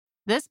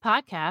This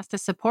podcast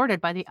is supported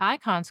by the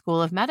Icahn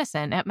School of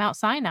Medicine at Mount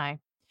Sinai,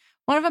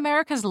 one of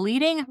America's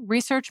leading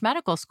research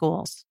medical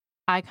schools.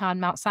 Icahn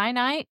Mount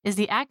Sinai is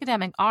the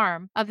academic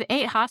arm of the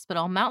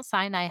 8-hospital Mount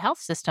Sinai Health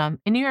System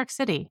in New York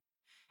City.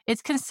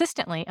 It's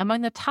consistently among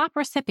the top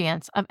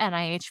recipients of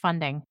NIH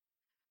funding.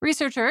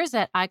 Researchers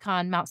at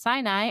Icahn Mount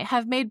Sinai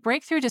have made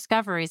breakthrough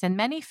discoveries in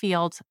many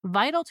fields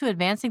vital to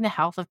advancing the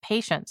health of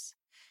patients,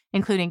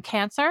 including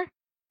cancer,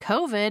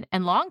 COVID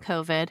and long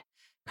COVID,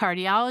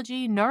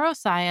 cardiology,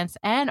 neuroscience,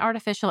 and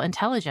artificial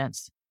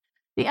intelligence.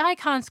 The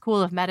Icahn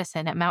School of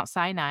Medicine at Mount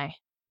Sinai.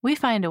 We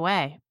find a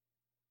way.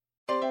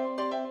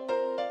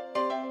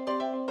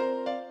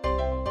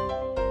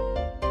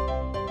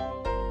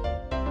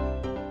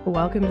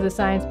 Welcome to the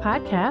Science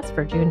Podcast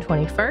for June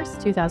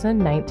 21st,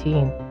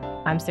 2019.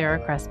 I'm Sarah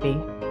Crespi.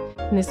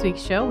 In this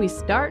week's show, we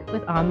start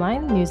with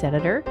online news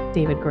editor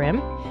David Grimm.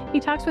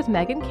 He talks with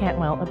Megan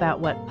Cantwell about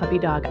what puppy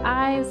dog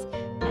eyes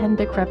and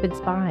decrepit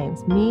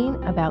spines mean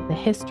about the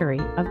history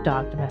of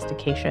dog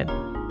domestication.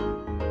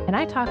 And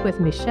I talk with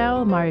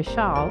Michelle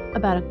Marichal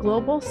about a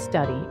global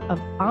study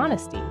of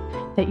honesty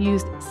that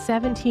used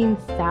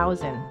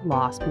 17,000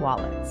 lost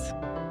wallets.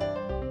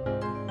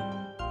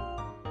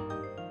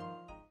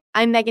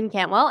 I'm Megan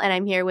Cantwell, and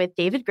I'm here with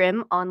David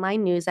Grimm,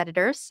 online news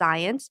editor,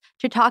 Science,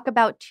 to talk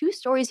about two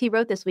stories he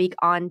wrote this week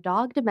on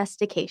dog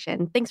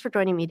domestication. Thanks for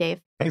joining me, Dave.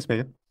 Thanks,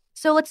 Megan.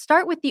 So let's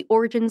start with the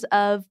origins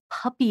of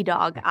puppy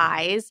dog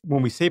eyes.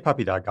 When we say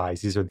puppy dog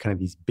eyes, these are kind of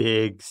these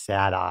big,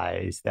 sad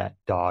eyes that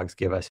dogs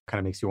give us. Kind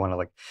of makes you want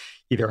to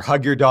either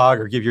hug your dog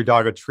or give your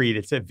dog a treat.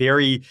 It's a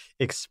very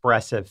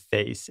expressive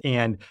face.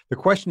 And the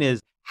question is,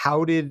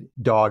 how did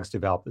dogs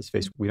develop this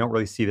face? We don't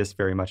really see this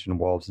very much in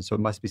wolves, and so it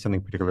must be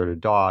something particular to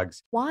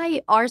dogs.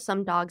 Why are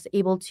some dogs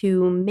able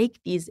to make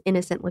these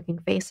innocent-looking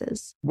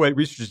faces? What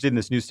researchers did in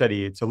this new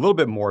study, it's a little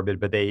bit morbid,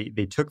 but they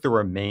took the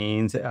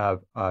remains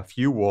of a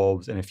few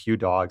wolves and a few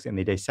dogs, and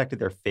they dissected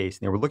their face.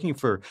 And they were looking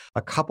for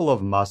a couple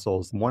of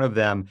muscles. One of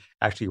them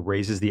actually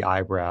raises the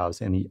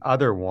eyebrows, and the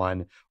other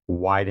one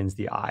widens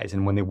the eyes.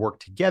 And when they work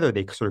together,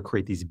 they sort of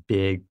create these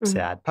big,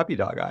 sad puppy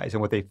dog eyes.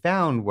 And what they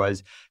found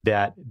was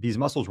that these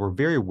muscles were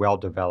very well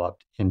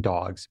developed in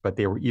dogs, but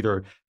they were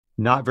either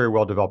not very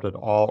well developed at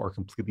all or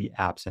completely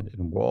absent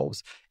in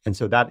wolves. And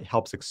so that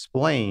helps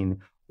explain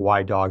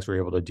why dogs were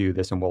able to do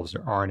this and wolves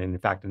aren't. And in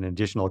fact, in an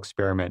additional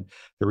experiment,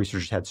 the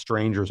researchers had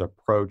strangers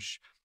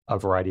approach a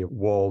variety of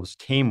wolves,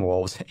 tame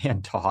wolves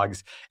and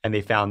dogs, and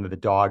they found that the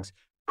dogs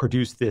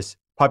produced this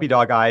puppy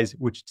dog eyes,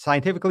 which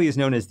scientifically is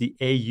known as the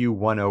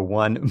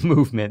AU101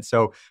 movement.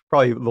 So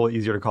probably a little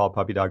easier to call it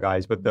puppy dog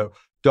eyes, but the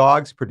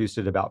dogs produced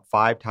it about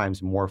 5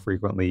 times more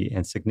frequently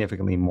and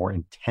significantly more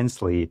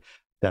intensely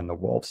than the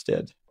wolves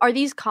did. Are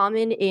these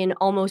common in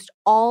almost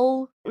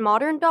all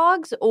modern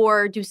dogs,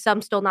 or do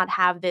some still not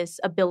have this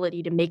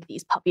ability to make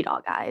these puppy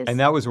dog eyes?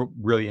 And that was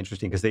really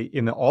interesting because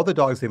all the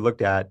dogs they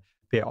looked at,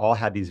 they all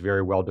had these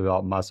very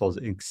well-developed muscles,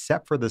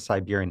 except for the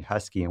Siberian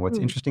Husky. And what's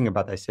interesting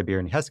about the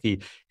Siberian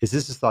Husky is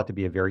this is thought to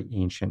be a very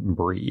ancient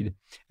breed.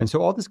 And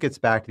so all this gets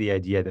back to the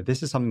idea that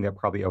this is something that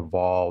probably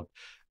evolved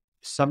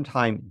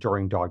sometime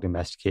during dog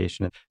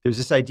domestication. There's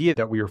this idea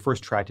that we were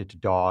first attracted to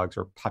dogs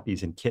or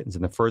puppies and kittens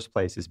in the first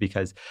place is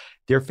because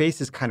their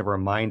faces kind of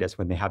remind us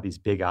when they have these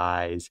big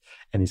eyes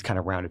and these kind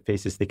of rounded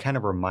faces, they kind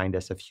of remind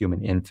us of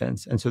human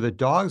infants. And so the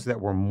dogs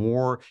that were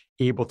more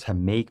able to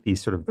make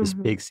these sort of this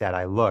big sad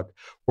eye look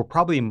were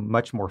probably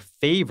much more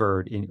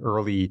favored in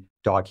early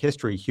dog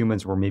history.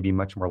 Humans were maybe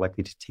much more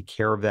likely to take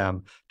care of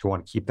them, to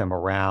want to keep them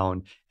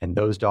around. And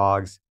those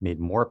dogs made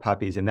more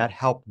puppies. And that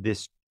helped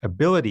this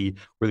ability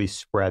really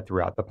spread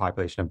throughout the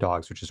population of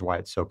dogs, which is why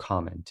it's so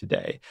common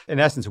today. In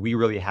essence, we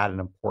really had an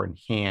important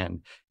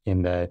hand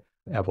in the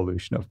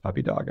evolution of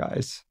puppy dog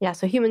eyes. Yeah,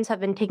 so humans have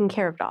been taking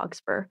care of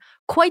dogs for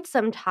quite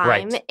some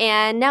time. Right.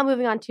 And now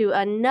moving on to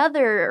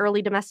another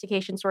early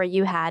domestication story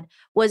you had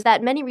was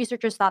that many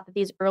researchers thought that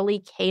these early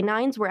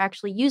canines were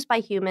actually used by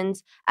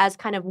humans as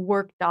kind of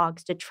work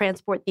dogs to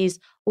transport these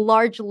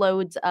large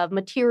loads of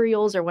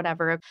materials or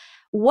whatever.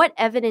 What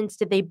evidence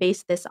did they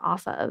base this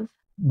off of?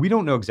 We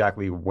don't know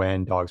exactly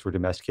when dogs were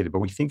domesticated, but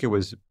we think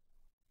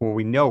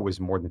we know it was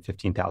more than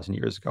 15,000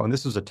 years ago. And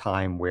this was a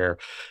time where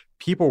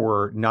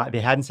people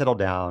they hadn't settled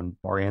down.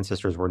 Our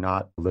ancestors were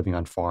not living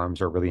on farms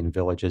or really in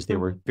villages. They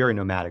were very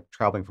nomadic,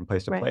 traveling from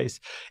place to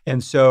place.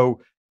 And so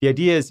the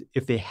idea is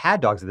if they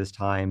had dogs at this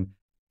time,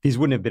 these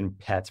wouldn't have been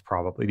pets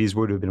probably. These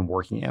would have been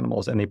working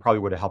animals, and they probably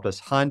would have helped us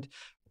hunt.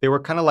 They were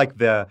kind of like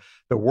the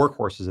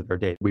workhorses of their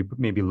day. We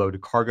maybe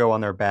loaded cargo on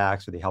their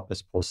backs, or they helped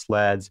us pull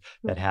sleds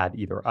that had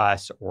either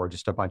us or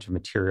just a bunch of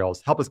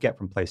materials, help us get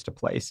from place to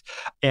place.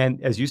 And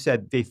as you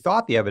said, they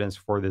thought the evidence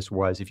for this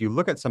was, if you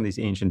look at some of these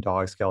ancient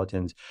dog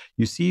skeletons,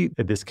 you see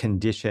this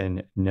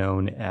condition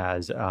known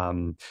as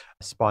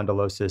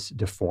spondylosis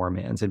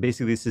deformans. And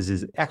basically, this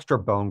is extra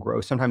bone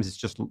growth. Sometimes it's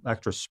just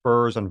extra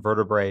spurs on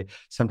vertebrae.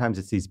 Sometimes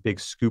it's these big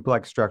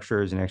scoop-like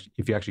structures. And actually,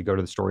 if you actually go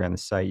to the story on the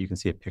site, you can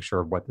see a picture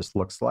of what this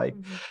looks like.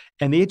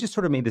 And they just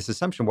sort of made this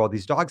assumption, well,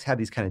 these dogs had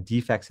these kind of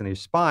defects in their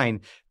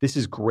spine. This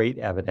is great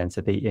evidence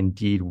that they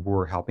indeed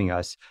were helping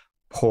us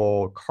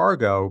pull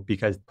cargo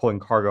because pulling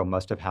cargo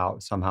must have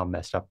somehow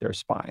messed up their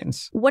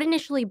spines. What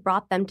initially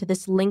brought them to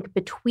this link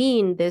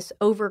between this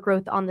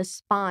overgrowth on the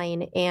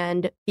spine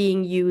and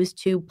being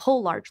used to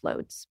pull large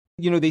loads?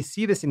 They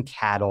see this in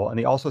cattle, and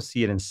they also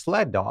see it in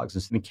sled dogs.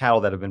 And in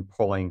cattle that have been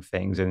pulling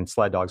things, and in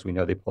sled dogs, we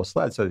know they pull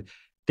sleds. So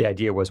the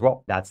idea was,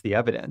 well, that's the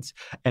evidence.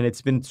 And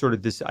it's been sort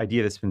of this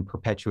idea that's been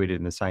perpetuated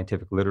in the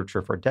scientific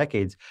literature for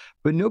decades,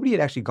 but nobody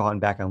had actually gone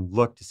back and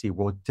looked to see,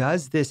 well,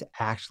 does this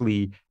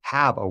actually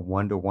have a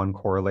one-to-one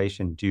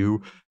correlation?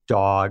 Do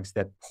dogs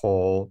that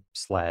pull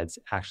sleds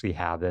actually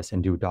have this?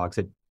 And do dogs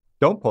that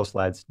don't pull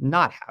sleds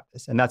not have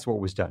this? And that's what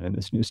was done in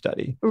this new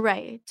study.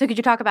 Right. So could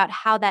you talk about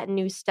how that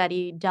new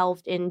study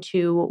delved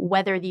into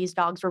whether these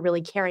dogs were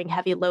really carrying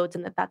heavy loads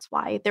and that's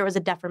why there was a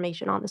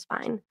deformation on the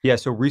spine? Yeah,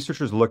 so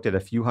researchers looked at a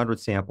few hundred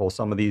samples.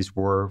 Some of these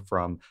were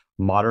from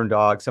modern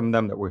dogs, some of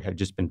them had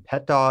just been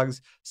pet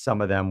dogs.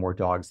 Some of them were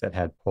dogs that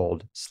had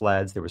pulled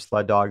sleds. They were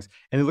sled dogs.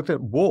 And they looked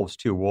at wolves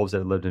too, wolves that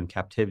had lived in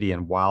captivity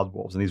and wild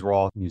wolves. And these were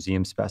all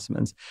museum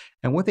specimens.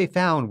 And what they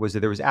found was that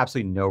there was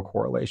absolutely no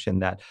correlation,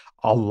 that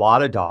a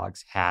lot of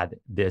dogs had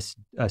this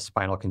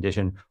spinal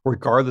condition,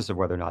 regardless of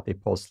whether or not they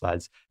pulled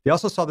sleds. They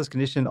also saw this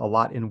condition a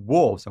lot in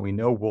wolves. And we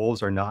know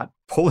wolves are not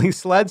pulling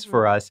sleds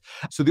for us.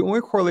 So the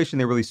only correlation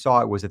they really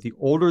saw was that the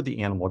older the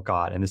animal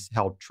got, and this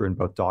held true in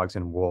both dogs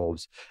and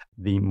wolves,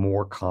 the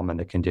more common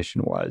the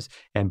condition was.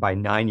 And by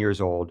 9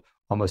 years old,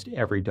 almost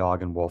every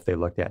dog and wolf they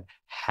looked at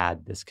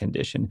had this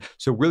condition.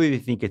 So really, they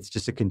think it's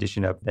just a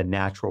condition of the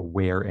natural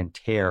wear and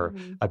tear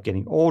of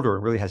getting older.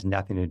 It really has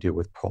nothing to do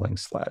with pulling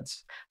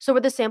sleds. So were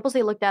the samples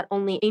they looked at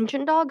only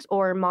ancient dogs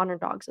or modern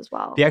dogs as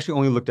well? They actually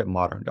only looked at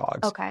modern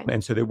dogs. Okay.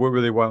 And so what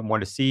really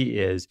want to see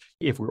is,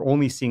 if we're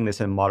only seeing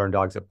this in modern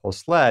dogs that pull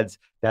sleds,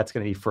 that's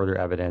going to be further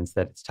evidence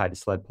that it's tied to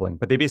sled pulling.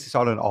 But they basically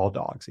saw it in all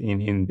dogs.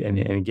 And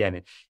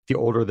again, the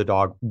older the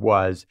dog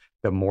was,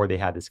 the more they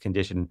had this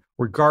condition,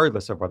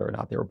 regardless of whether or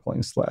not they were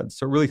pulling sleds.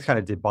 So it really kind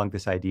of debunked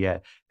this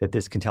idea that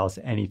this can tell us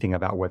anything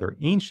about whether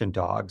ancient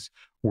dogs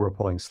were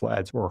pulling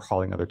sleds or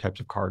hauling other types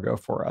of cargo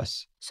for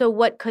us. So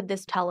what could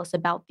this tell us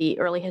about the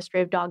early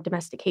history of dog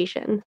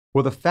domestication?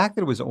 Well, the fact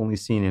that it was only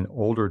seen in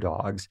older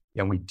dogs,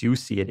 and we do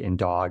see it in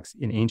dogs,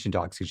 in ancient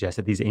dogs, suggests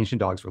that these ancient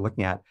dogs we're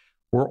looking at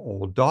were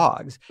old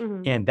dogs.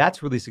 And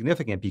that's really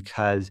significant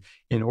because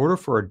in order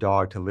for a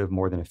dog to live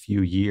more than a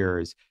few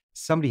years,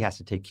 somebody has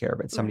to take care of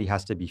it. Somebody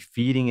has to be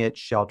feeding it,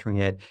 sheltering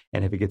it,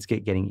 and if it gets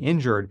getting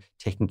injured,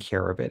 taking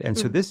care of it. And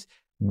so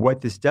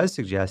what this does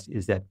suggest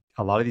is that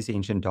a lot of these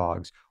ancient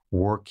dogs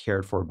were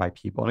cared for by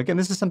people. And again,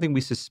 this is something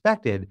we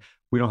suspected.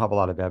 We don't have a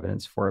lot of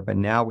evidence for it, but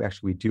now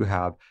we do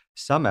have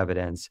some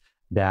evidence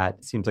that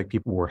it seems like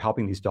people were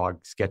helping these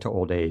dogs get to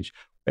old age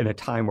in a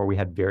time where we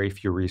had very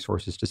few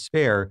resources to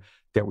spare,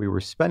 that we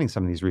were spending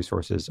some of these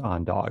resources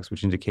on dogs,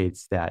 which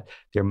indicates that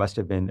there must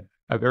have been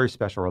a very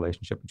special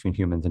relationship between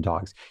humans and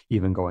dogs,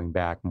 even going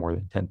back more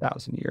than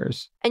 10,000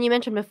 years. And you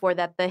mentioned before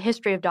that the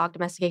history of dog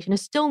domestication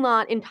is still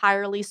not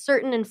entirely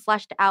certain and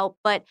fleshed out,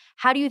 but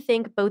how do you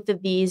think both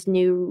of these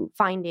new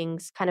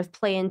findings kind of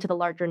play into the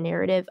larger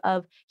narrative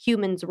of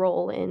humans'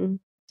 role in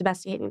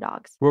domesticating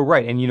dogs? Well,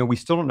 right. And, we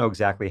still don't know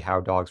exactly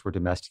how dogs were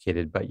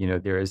domesticated, but,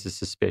 there is a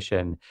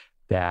suspicion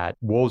that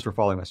wolves were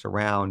following us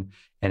around,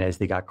 and as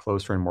they got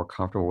closer and more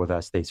comfortable with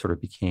us, they sort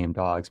of became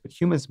dogs. But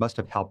humans must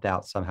have helped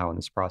out somehow in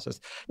this process.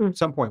 At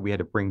some point, we had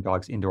to bring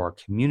dogs into our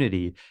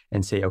community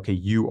and say, okay,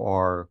 you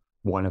are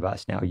one of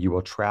us now. You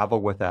will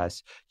travel with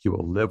us. You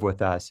will live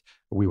with us.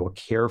 We will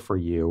care for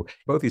you.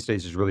 Both these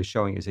studies is really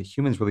showing is that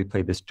humans really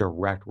played this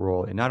direct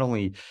role in not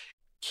only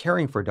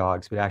caring for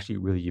dogs, but actually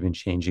really even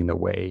changing the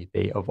way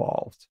they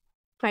evolved.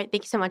 All right.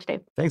 Thank you so much,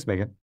 Dave. Thanks,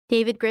 Megan.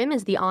 David Grimm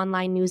is the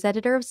online news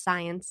editor of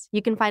Science.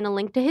 You can find a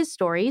link to his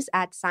stories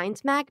at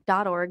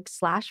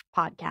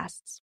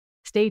sciencemag.org/podcasts.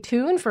 Stay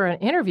tuned for an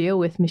interview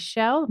with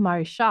Michelle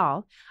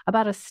Marichal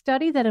about a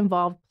study that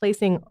involved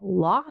placing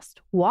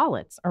lost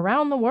wallets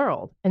around the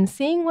world and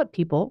seeing what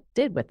people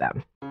did with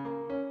them.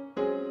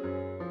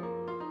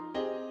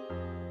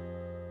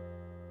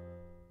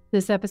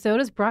 This episode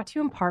is brought to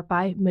you in part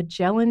by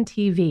Magellan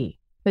TV.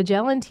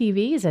 Magellan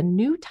TV is a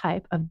new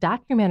type of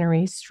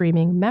documentary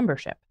streaming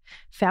membership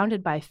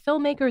founded by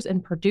filmmakers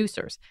and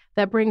producers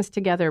that brings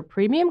together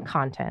premium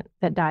content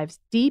that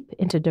dives deep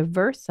into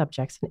diverse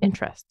subjects and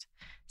interests.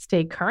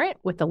 Stay current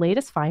with the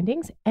latest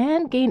findings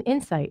and gain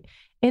insight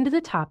into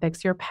the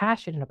topics you're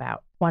passionate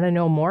about. Want to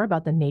know more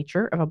about the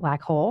nature of a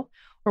black hole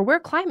or where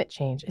climate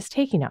change is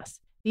taking us?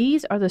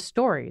 These are the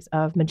stories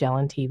of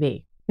Magellan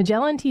TV.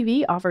 Magellan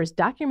TV offers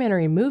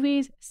documentary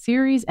movies,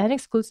 series, and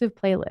exclusive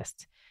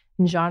playlists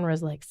in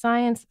genres like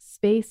science,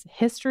 space,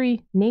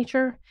 history,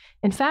 nature.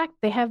 In fact,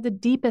 they have the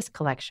deepest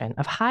collection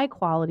of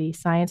high-quality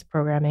science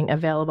programming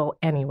available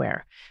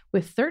anywhere,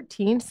 with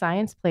 13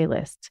 science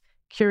playlists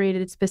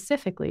curated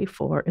specifically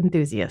for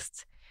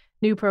enthusiasts.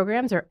 New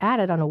programs are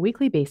added on a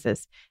weekly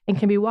basis and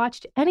can be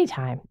watched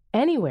anytime,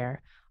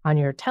 anywhere, on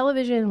your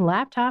television,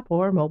 laptop,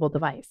 or mobile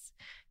device.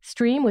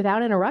 Stream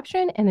without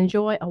interruption and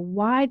enjoy a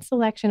wide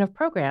selection of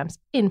programs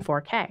in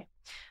 4K.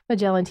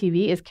 Magellan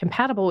TV is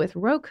compatible with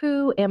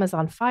Roku,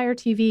 Amazon Fire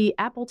TV,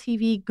 Apple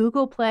TV,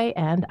 Google Play,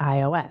 and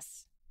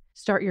iOS.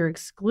 Start your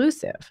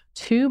exclusive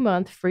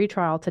 2-month free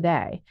trial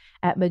today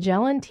at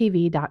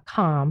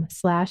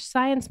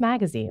MagellanTV.com/Science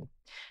Magazine.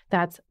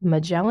 That's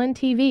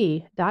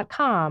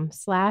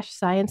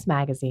MagellanTV.com/Science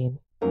Magazine.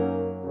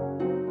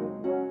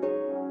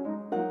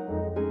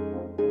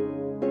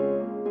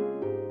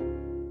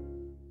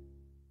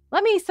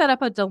 Let me set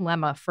up a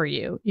dilemma for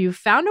you. You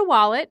found a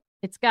wallet.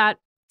 It's got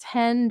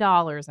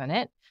 $10 in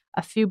it,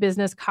 a few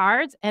business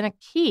cards, and a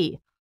key.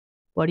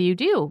 What do?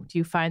 Do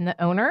you find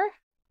the owner?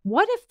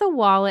 What if the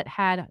wallet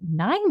had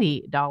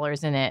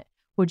 $90 in it?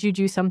 Would you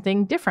do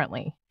something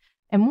differently?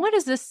 And what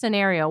is this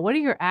scenario? What do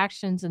your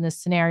actions in this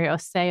scenario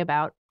say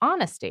about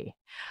honesty?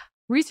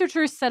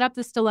 Researchers set up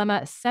this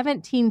dilemma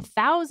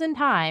 17,000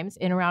 times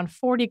in around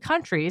 40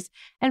 countries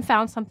and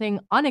found something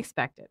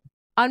unexpected,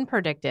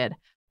 unpredicted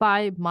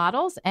by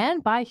models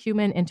and by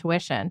human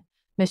intuition.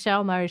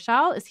 Michel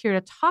Marichal is here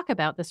to talk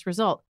about this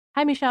result.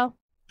 Hi, Michel.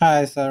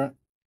 Hi, Sarah.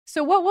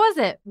 So what was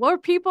it? Were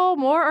people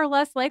more or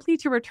less likely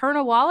to return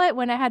a wallet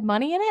when it had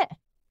money in it?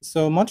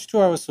 So much to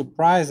our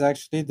surprise,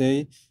 actually,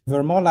 they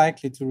were more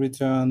likely to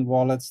return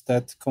wallets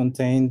that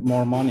contained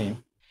more money.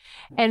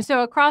 And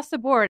so across the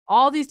board,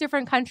 all these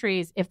different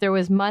countries, if there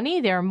was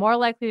money, they were more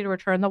likely to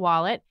return the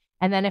wallet.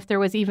 And then if there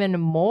was even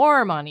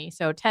more money,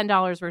 so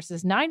 $10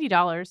 versus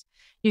 $90,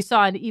 you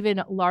saw an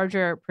even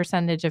larger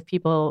percentage of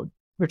people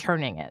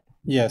returning it.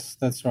 Yes,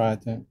 that's right.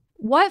 Yeah.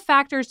 What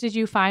factors did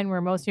you find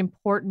were most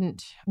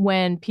important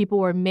when people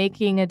were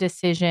making a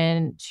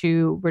decision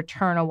to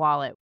return a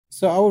wallet?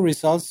 So our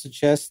results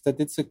suggest that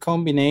it's a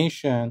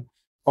combination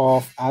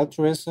of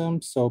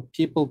altruism, so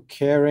people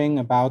caring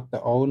about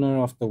the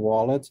owner of the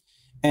wallet,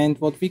 and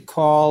what we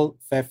call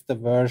theft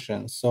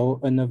aversion, so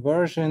an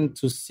aversion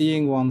to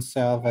seeing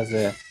oneself as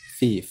a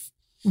thief.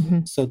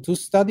 Mm-hmm. So to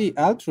study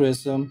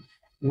altruism,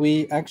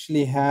 we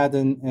actually had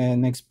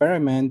an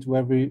experiment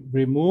where we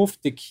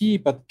removed the key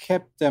but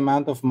kept the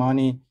amount of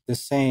money the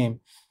same.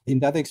 In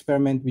that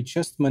experiment, we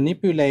just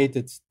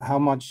manipulated how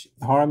much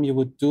harm you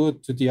would do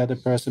to the other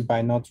person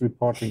by not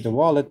reporting the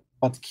wallet,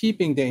 but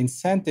keeping the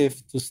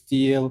incentive to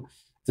steal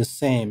the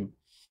same.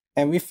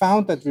 And we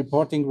found that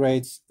reporting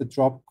rates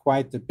dropped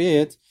quite a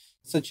bit,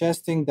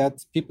 suggesting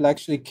that people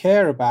actually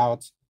care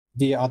about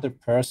the other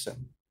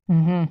person.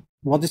 Mm-hmm.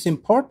 What is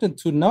important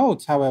to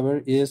note,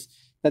 however, is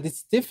that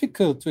it's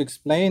difficult to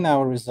explain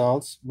our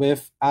results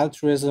with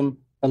altruism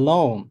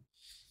alone.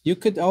 You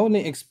could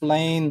only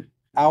explain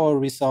our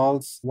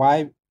results,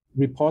 why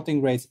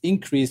reporting rates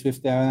increase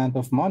with the amount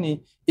of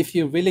money, if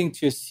you're willing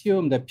to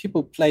assume that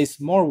people place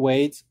more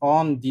weight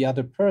on the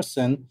other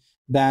person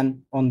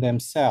than on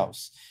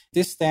themselves.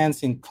 This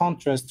stands in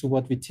contrast to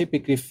what we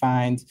typically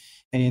find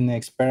in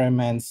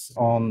experiments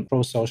on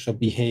prosocial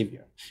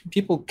behavior.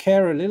 People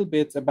care a little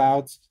bit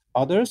about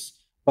others,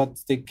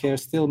 but they care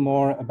still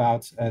more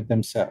about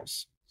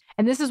themselves.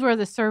 And this is where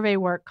the survey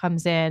work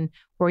comes in,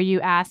 where you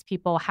ask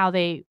people how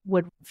they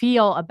would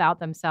feel about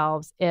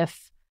themselves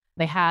if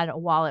they had a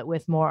wallet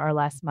with more or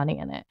less money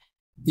in it.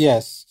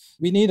 Yes,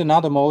 we need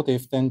another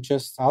motive than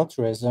just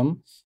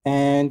altruism.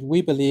 And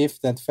we believe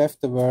that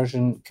theft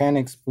aversion can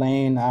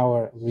explain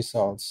our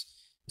results.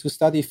 To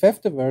study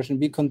theft aversion,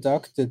 we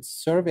conducted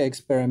survey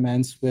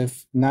experiments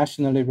with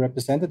nationally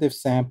representative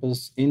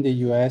samples in the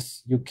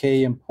US,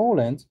 UK, and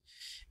Poland.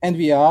 And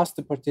we asked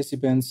the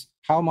participants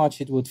how much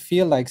it would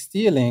feel like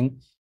stealing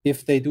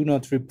if they do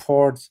not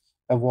report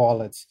a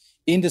wallet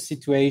in the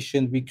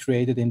situation we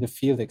created in the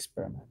field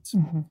experiment.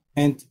 Mm-hmm.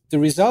 And the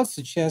results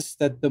suggest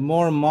that the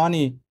more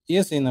money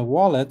is in a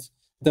wallet,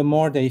 the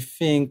more they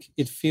think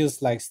it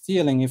feels like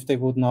stealing if they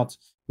would not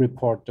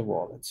report the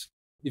wallet.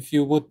 If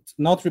you would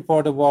not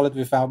report a wallet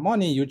without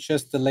money, you're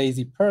just a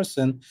lazy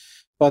person.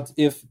 But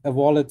if a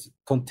wallet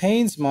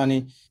contains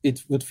money,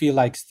 it would feel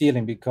like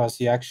stealing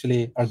because you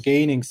actually are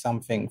gaining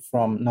something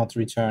from not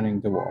returning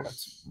the wallet.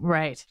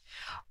 Right.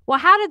 Well,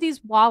 how did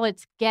these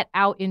wallets get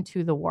out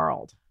into the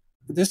world?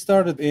 This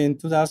started in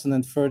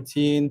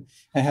 2013.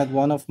 I had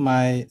one of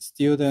my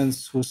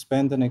students who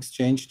spent an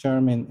exchange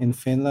term in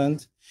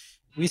Finland.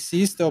 We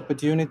seized the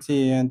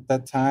opportunity at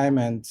that time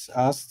and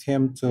asked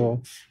him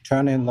to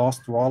turn in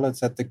lost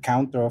wallets at the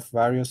counter of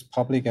various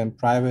public and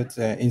private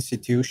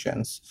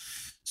institutions.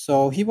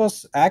 So he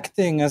was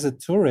acting as a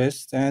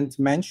tourist and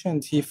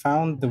mentioned he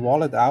found the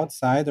wallet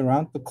outside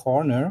around the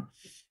corner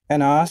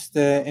and asked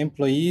the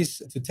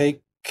employees to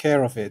take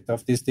care of it,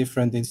 of these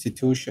different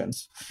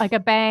institutions. Like a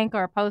bank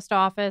or a post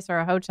office or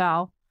a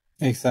hotel.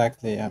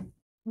 Exactly, yeah.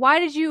 Why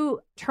did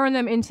you turn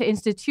them into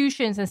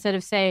institutions instead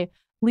of, say,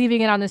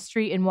 leaving it on the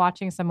street and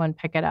watching someone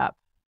pick it up?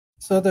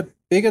 So the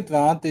big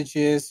advantage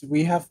is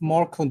we have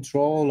more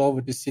control over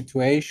the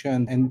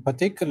situation, and in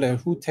particular,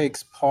 who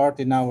takes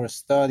part in our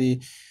study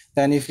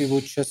than if we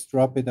would just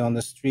drop it on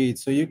the street.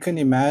 So you can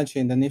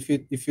imagine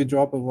that if you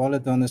drop a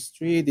wallet on the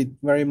street, it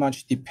very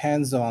much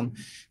depends on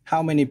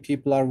how many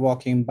people are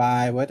walking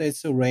by, whether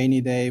it's a rainy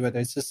day, whether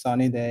it's a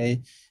sunny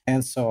day,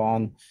 and so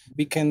on.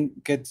 We can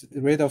get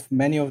rid of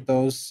many of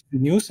those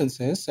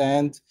nuisances,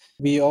 and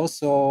we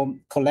also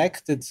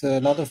collected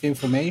a lot of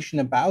information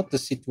about the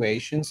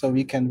situation, so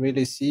we can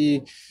really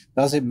see,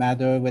 does it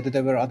matter whether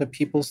there were other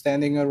people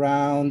standing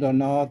around or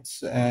not,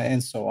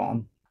 and so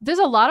on. There's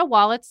a lot of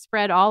wallets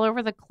spread all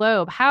over the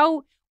globe.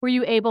 How were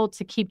you able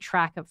to keep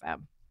track of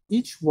them?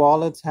 Each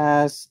wallet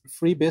has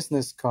 3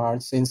 business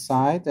cards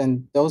inside,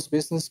 and those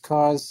business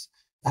cards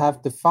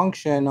have the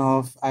function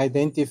of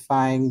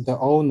identifying the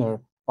owner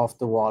of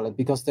the wallet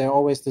because they're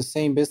always the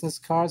same business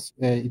cards.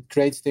 It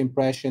creates the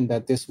impression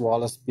that this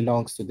wallet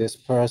belongs to this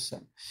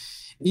person.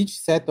 Each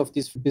set of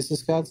these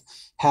business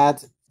cards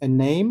had a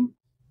name,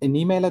 an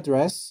email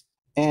address,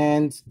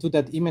 and to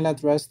that email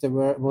address, there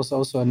was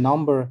also a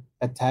number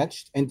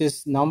attached. And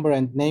this number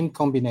and name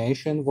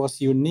combination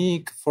was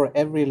unique for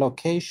every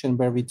location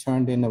where we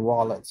turned in the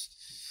wallets.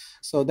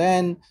 So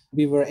then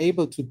we were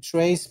able to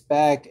trace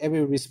back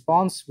every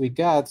response we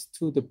got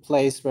to the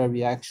place where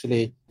we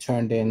actually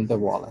turned in the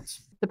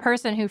wallets. The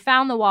person who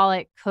found the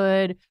wallet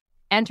could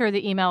enter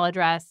the email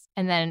address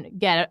and then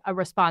get a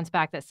response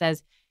back that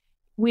says,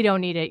 "We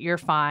don't need it. You're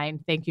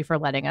fine. Thank you for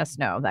letting us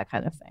know," that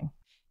kind of thing.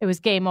 It was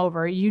game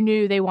over. You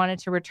knew they wanted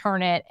to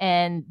return it,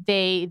 and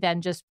they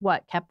then just,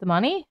 kept the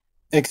money?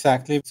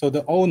 Exactly. So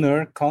the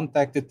owner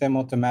contacted them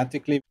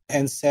automatically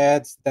and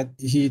said that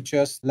he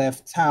just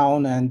left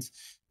town and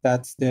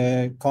that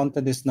the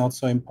content is not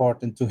so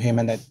important to him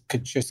and that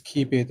could just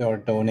keep it or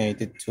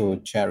donate it to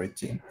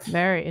charity.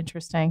 Very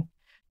interesting.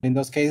 In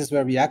those cases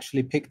where we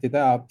actually picked it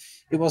up,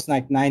 it was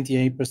like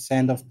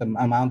 98% of the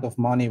amount of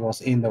money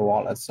was in the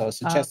wallet. So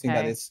suggesting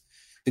that it's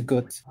a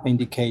good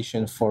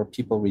indication for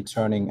people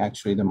returning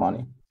actually the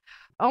money.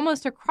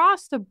 Almost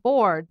across the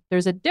board,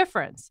 there's a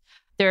difference.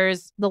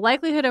 There's the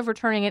likelihood of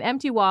returning an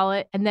empty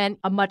wallet and then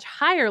a much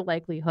higher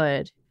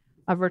likelihood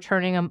of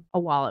returning a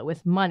wallet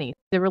with money.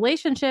 The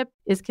relationship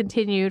is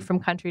continued from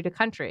country to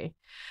country.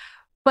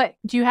 But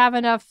do you have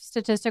enough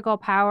statistical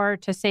power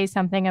to say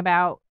something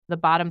about the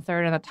bottom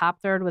third and the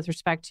top third with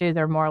respect to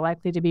they're more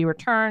likely to be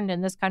returned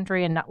in this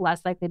country and not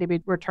less likely to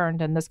be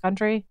returned in this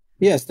country?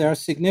 Yes, there are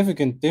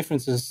significant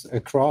differences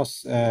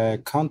across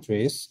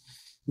countries.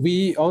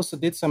 We also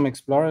did some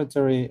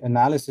exploratory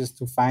analysis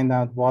to find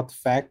out what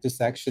factors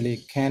actually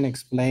can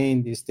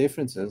explain these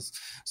differences.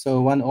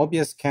 So one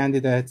obvious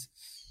candidate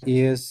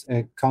is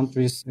a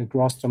country's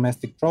gross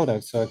domestic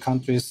product, so a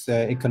country's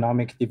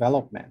economic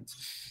development.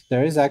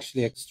 There is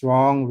actually a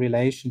strong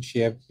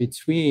relationship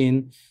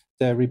between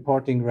the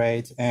reporting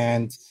rate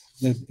and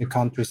the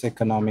country's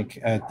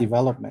economic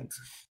development.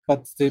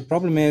 But the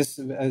problem is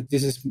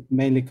this is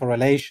mainly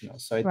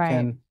correlational. So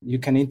you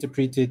can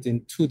interpret it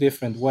in 2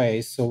 different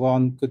ways. So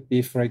one could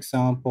be, for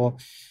example,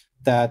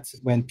 that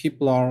when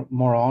people are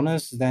more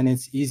honest, then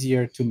it's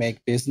easier to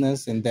make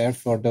business and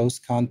therefore those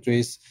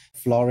countries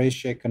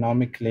flourish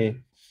economically.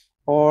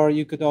 Or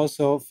you could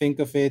also think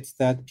of it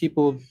that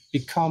people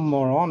become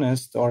more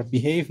honest or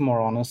behave more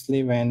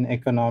honestly when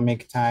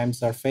economic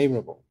times are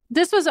favorable.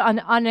 This was an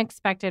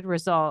unexpected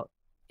result.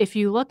 If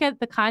you look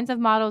at the kinds of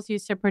models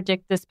used to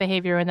predict this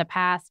behavior in the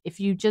past, if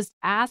you just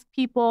ask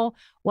people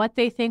what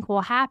they think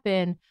will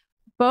happen,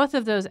 both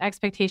of those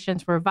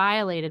expectations were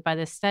violated by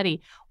this study.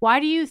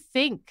 Why do you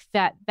think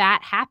that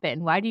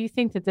happened? Why do you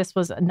think that this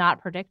was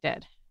not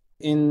predicted?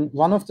 In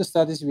one of the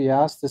studies, we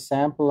asked a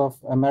sample of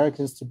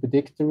Americans to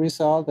predict the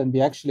result, and we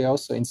actually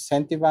also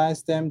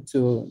incentivized them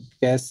to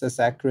guess as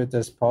accurate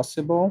as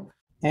possible.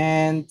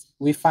 And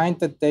we find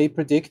that they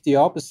predict the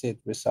opposite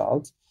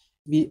result.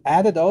 We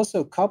added also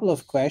a couple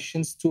of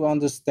questions to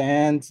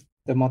understand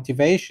the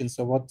motivations,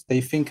 so what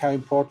they think, how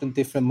important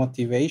different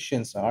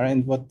motivations are.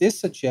 And what this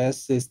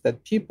suggests is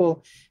that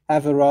people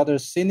have a rather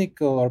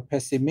cynical or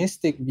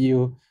pessimistic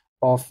view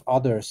of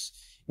others,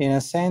 in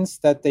a sense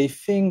that they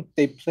think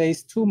they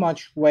place too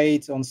much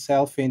weight on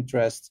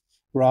self-interest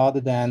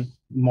rather than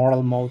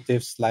moral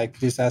motives like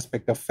this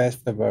aspect of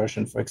theft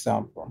aversion, for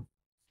example.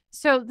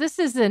 So this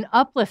is an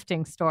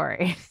uplifting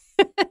story.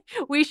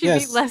 We should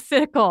be less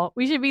cynical.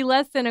 We should be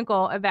less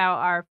cynical about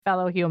our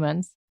fellow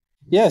humans.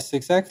 Yes,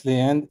 exactly.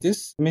 And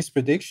this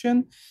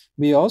misprediction,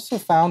 we also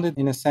found it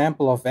in a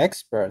sample of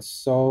experts.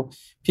 So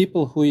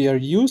people who are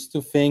used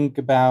to think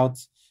about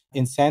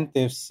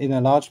incentives in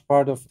a large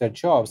part of their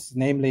jobs,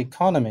 namely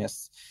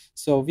economists.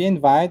 So we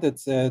invited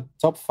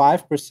top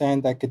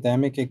 5%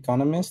 academic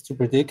economists to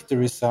predict the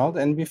result.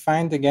 And we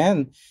find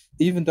again,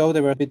 even though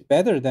they were a bit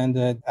better than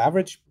the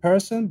average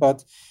person,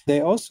 but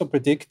they also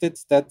predicted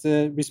that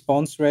the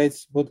response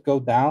rates would go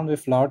down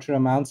with larger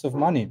amounts of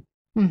money.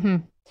 Mm-hmm.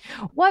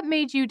 What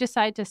made you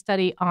decide to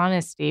study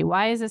honesty?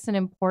 Why is this an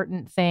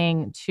important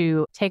thing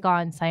to take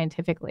on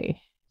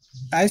scientifically?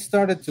 I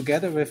started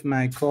together with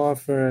my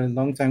co-author,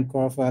 longtime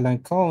co-author Alan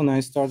Cohn, I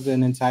started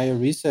an entire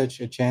research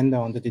agenda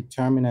on the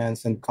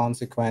determinants and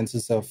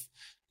consequences of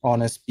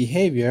honest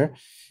behavior.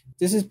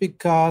 This is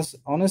because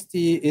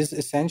honesty is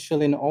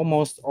essential in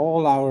almost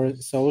all our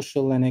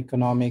social and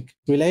economic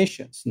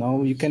relations.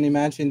 No, you can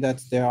imagine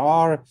that there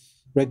are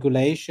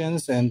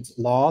regulations and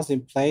laws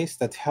in place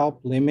that help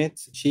limit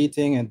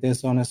cheating and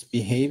dishonest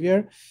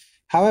behavior.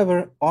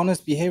 However,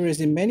 honest behavior is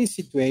in many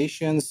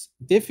situations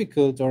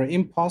difficult or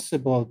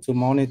impossible to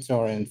monitor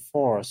or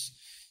enforce.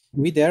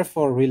 We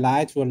therefore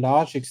rely to a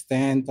large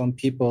extent on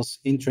people's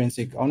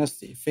intrinsic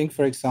honesty. Think,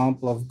 for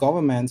example, of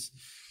governments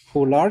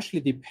who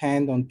largely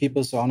depend on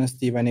people's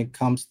honesty when it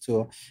comes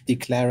to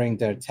declaring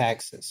their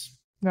taxes.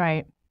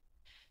 Right.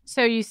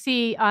 So you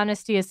see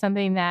honesty as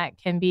something that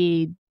can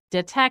be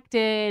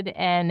detected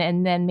and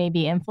then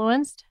maybe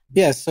influenced?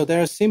 Yes, so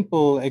there are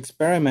simple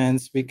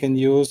experiments we can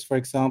use, for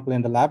example,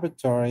 in the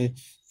laboratory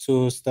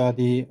to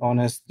study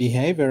honest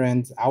behavior.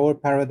 And our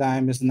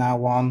paradigm is now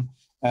one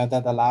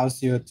that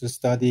allows you to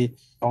study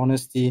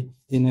honesty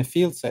in a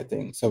field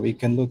setting. So we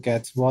can look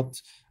at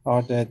what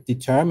are the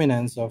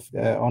determinants of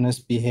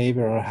honest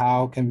behavior, or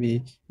how can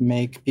we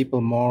make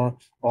people more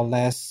or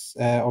less,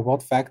 or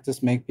what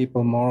factors make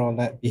people more or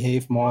less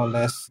behave more or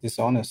less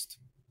dishonest.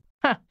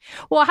 Huh.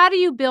 Well, how do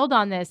you build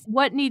on this?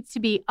 What needs to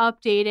be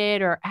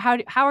updated, or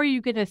how are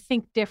you going to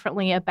think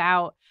differently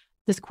about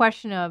this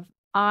question of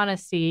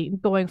honesty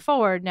going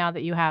forward now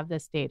that you have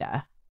this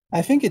data?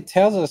 I think it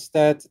tells us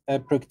that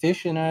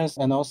practitioners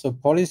and also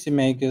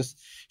policymakers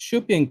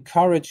should be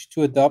encouraged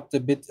to adopt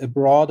a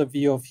broader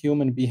view of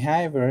human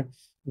behavior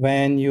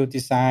when you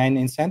design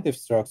incentive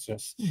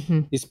structures.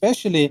 Mm-hmm.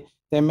 Especially,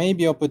 there may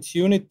be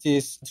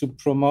opportunities to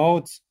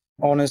promote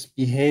honest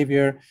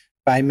behavior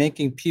by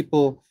making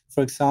people,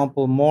 for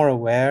example, more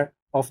aware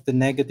of the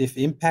negative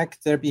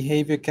impact their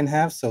behavior can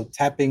have, so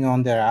tapping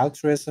on their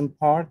altruism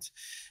part.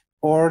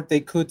 Or they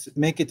could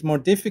make it more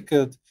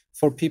difficult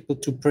for people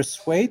to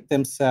persuade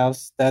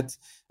themselves that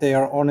they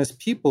are honest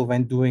people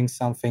when doing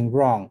something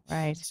wrong.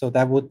 Right. So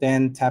that would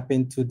then tap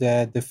into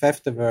the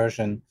theft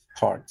aversion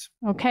part.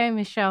 Okay,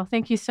 Michel,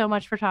 thank you so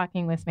much for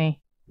talking with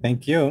me.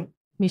 Thank you.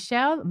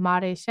 Michel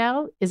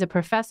Maréchal is a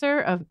professor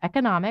of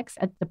economics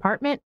at the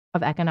Department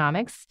of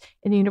Economics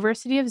in the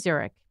University of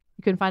Zurich.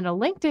 You can find a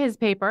link to his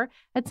paper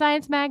at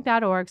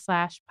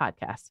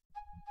sciencemag.org/podcast.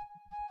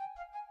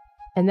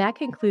 And that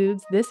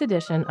concludes this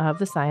edition of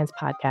the Science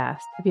Podcast.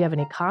 If you have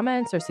any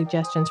comments or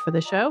suggestions for the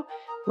show,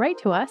 write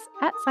to us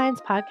at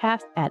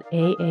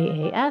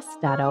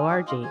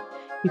sciencepodcast@aaas.org.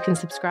 You can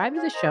subscribe to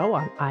the show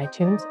on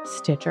iTunes,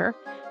 Stitcher,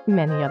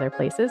 many other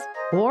places,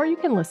 or you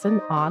can listen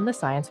on the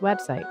Science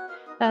website.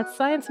 That's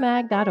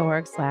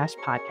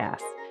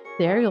sciencemag.org/podcast.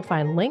 There you'll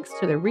find links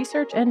to the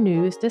research and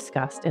news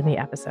discussed in the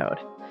episode.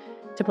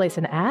 To place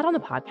an ad on the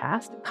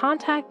podcast,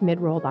 contact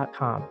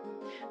midroll.com.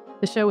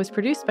 The show was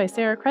produced by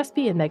Sarah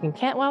Crespi and Megan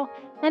Cantwell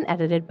and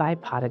edited by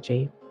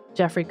Podigy.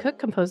 Jeffrey Cook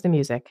composed the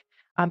music.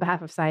 On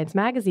behalf of Science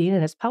Magazine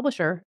and its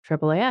publisher,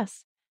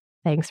 AAAS,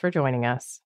 thanks for joining us.